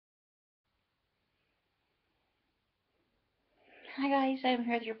Hi guys, I'm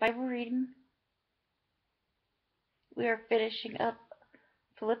here with your Bible reading. We are finishing up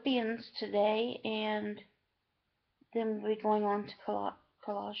Philippians today, and then we'll be going on to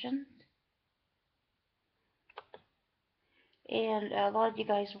Colossians. And a lot of you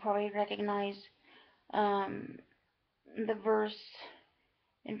guys will probably recognize the verse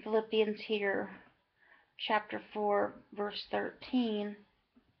in Philippians here, chapter 4, verse 13,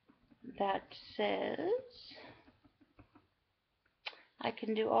 that says, I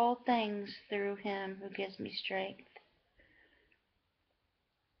can do all things through him who gives me strength.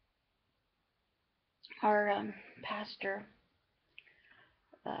 Our pastor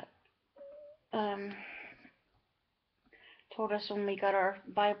uh, um, told us when we got our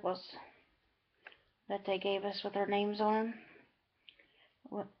Bibles that they gave us with our names on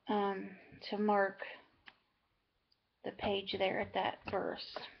them, to mark the page there at that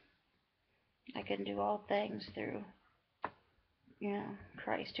verse. I can do all things through,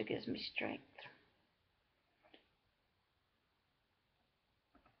 Christ who gives me strength.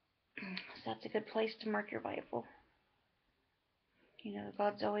 So that's a good place to mark your Bible.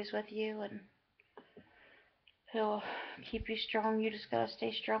 God's always with you, and he'll keep you strong. You just gotta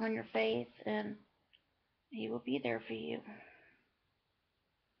stay strong in your faith, and he will be there for you.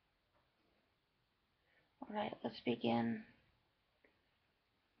 Alright, let's begin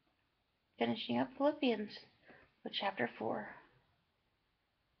finishing up Philippians with chapter 4.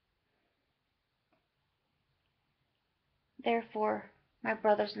 Therefore, my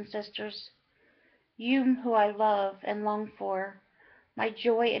brothers and sisters, you who I love and long for, my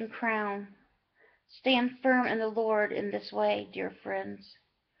joy and crown, stand firm in the Lord in this way, dear friends.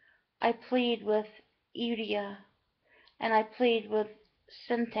 I plead with Euodia, and I plead with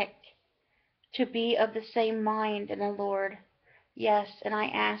Syntyche to be of the same mind in the Lord. Yes, and I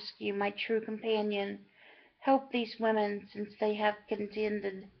ask you, my true companion, help these women, since they have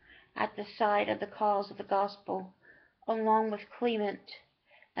contended at the side of the cause of the gospel, along with Clement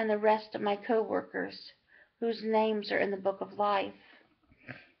and the rest of my co-workers, whose names are in the book of life.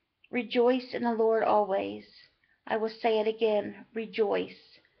 Rejoice in the Lord always. I will say it again,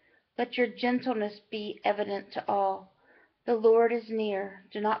 rejoice. Let your gentleness be evident to all. The Lord is near.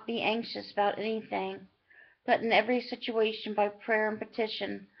 Do not be anxious about anything, but in every situation by prayer and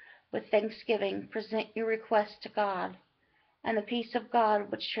petition, with thanksgiving, present your requests to God. And the peace of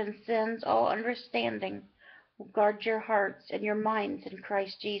God, which transcends all understanding, will guard your hearts and your minds in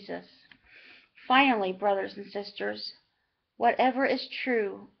Christ Jesus. Finally, brothers and sisters, whatever is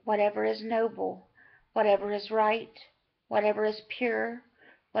true, whatever is noble, whatever is right, whatever is pure,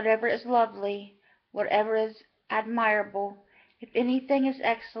 whatever is lovely, whatever is admirable, if anything is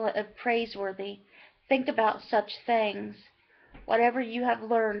excellent and praiseworthy, think about such things. Whatever you have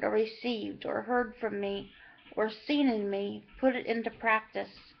learned or received or heard from me or seen in me, put it into practice,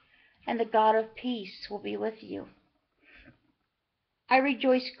 and the God of peace will be with you. I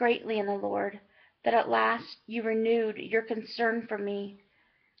rejoice greatly in the Lord that at last you renewed your concern for me.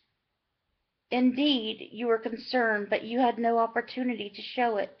 Indeed, you were concerned, but you had no opportunity to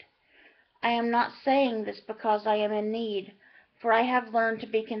show it. I am not saying this because I am in need, for I have learned to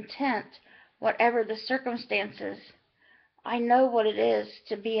be content, whatever the circumstances. I know what it is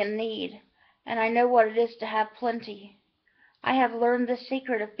to be in need, and I know what it is to have plenty. I have learned the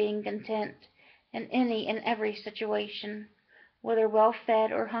secret of being content in any and every situation, whether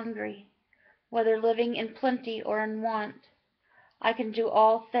well-fed or hungry, whether living in plenty or in want. I can do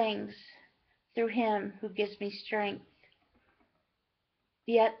all things through him who gives me strength.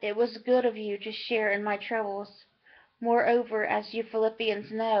 Yet it was good of you to share in my troubles. Moreover, as you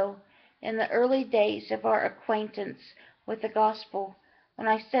Philippians know, in the early days of our acquaintance with the gospel, when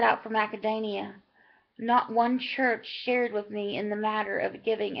I set out from Macedonia, not one church shared with me in the matter of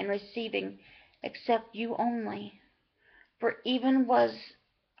giving and receiving, except you only. For even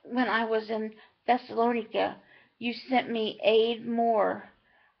when I was in Thessalonica, you sent me aid more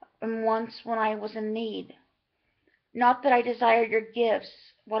than once when I was in need. Not that I desire your gifts.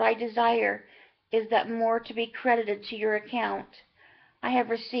 What I desire is that more to be credited to your account. I have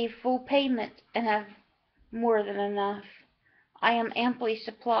received full payment and have more than enough. I am amply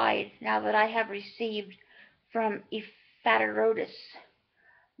supplied now that I have received from Epaphroditus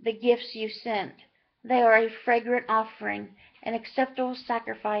the gifts you sent. They are a fragrant offering, an acceptable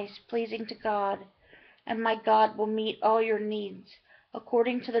sacrifice pleasing to God, and my God will meet all your needs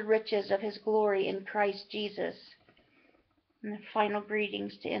according to the riches of his glory in Christ Jesus. And the final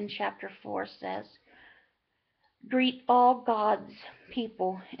greetings to end chapter 4 says, greet all God's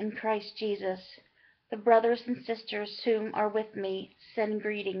people in Christ Jesus. The brothers and sisters whom are with me send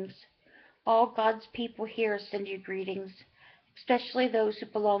greetings. All God's people here send you greetings, especially those who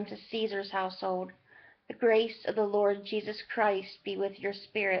belong to Caesar's household. The grace of the Lord Jesus Christ be with your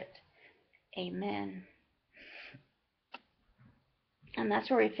spirit. Amen. And that's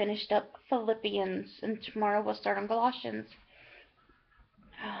where we finished up Philippians, and tomorrow we'll start on Galatians.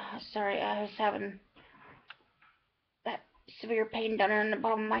 Sorry, I was having that severe pain down in the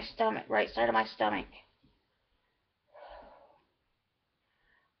bottom of my stomach, right side of my stomach.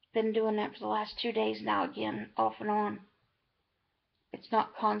 Been doing that for the last 2 days now again, off and on. It's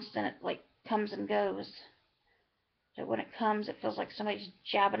not constant, it like comes and goes. So when it comes, it feels like somebody's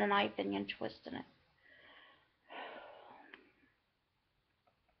jabbing a knife in you and twisting it.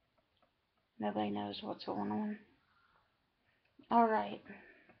 Nobody knows what's going on. Alright.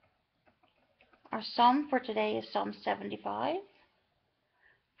 Our psalm for today is Psalm 75.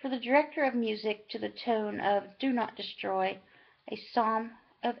 For the director of music to the tone of Do Not Destroy, a psalm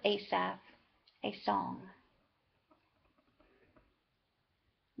of Asaph, a song.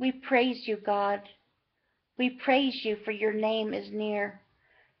 We praise you, God. We praise you, for your name is near.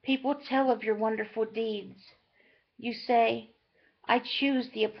 People tell of your wonderful deeds. You say, I choose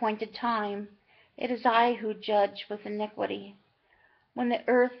the appointed time. It is I who judge with iniquity. When the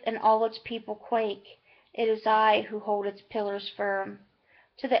earth and all its people quake, it is I who hold its pillars firm.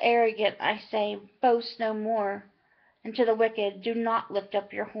 To the arrogant I say, boast no more. And to the wicked, do not lift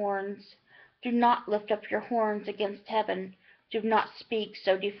up your horns. Do not lift up your horns against heaven. Do not speak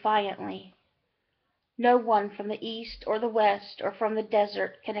so defiantly. No one from the east or the west or from the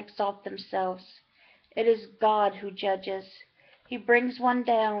desert can exalt themselves. It is God who judges. He brings one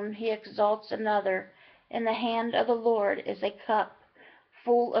down, he exalts another. In the hand of the Lord is a cup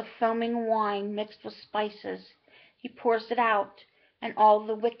full of foaming wine mixed with spices. He pours it out, and all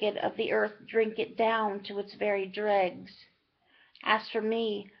the wicked of the earth drink it down to its very dregs. As for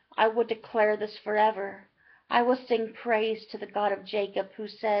me, I will declare this forever. I will sing praise to the God of Jacob, who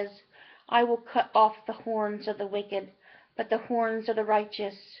says, I will cut off the horns of the wicked, but the horns of the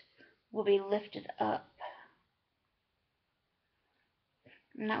righteous will be lifted up.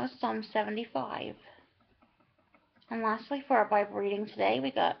 And that was Psalm 75. And lastly, for our Bible reading today, we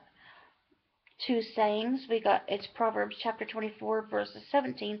got two sayings. It's Proverbs chapter 24, verses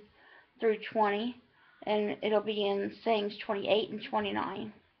 17 through 20, and it'll be in sayings 28 and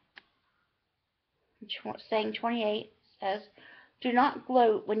 29. Saying 28 says, Do not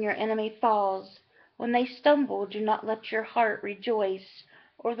gloat when your enemy falls. When they stumble, do not let your heart rejoice,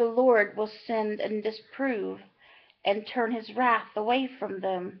 or the Lord will send and disprove and turn his wrath away from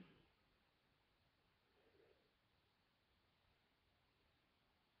them.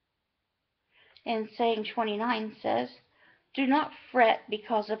 And saying 29 says, Do not fret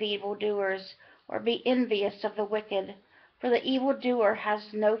because of evildoers, or be envious of the wicked, for the evildoer has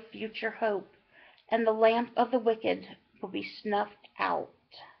no future hope, and the lamp of the wicked will be snuffed out.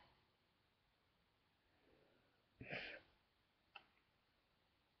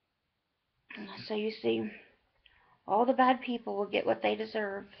 So you see, all the bad people will get what they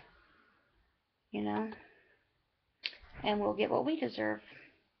deserve, and we'll get what we deserve.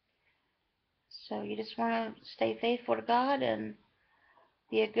 So you just want to stay faithful to God and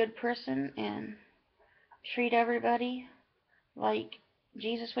be a good person and treat everybody like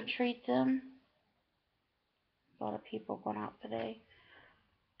Jesus would treat them. A lot of people going out today.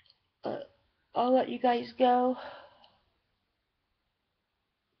 But I'll let you guys go.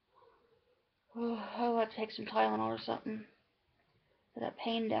 I'll have to take some Tylenol or something for that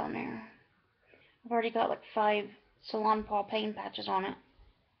pain down there. I've already got like 5 Salon Paw pain patches on it.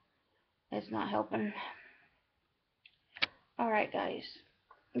 It's not helping. Alright guys,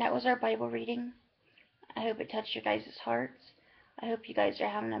 that was our Bible reading. I hope it touched your guys' hearts. I hope you guys are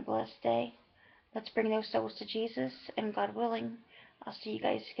having a blessed day. Let's bring those souls to Jesus, and God willing, I'll see you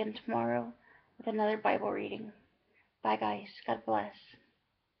guys again tomorrow with another Bible reading. Bye guys. God bless.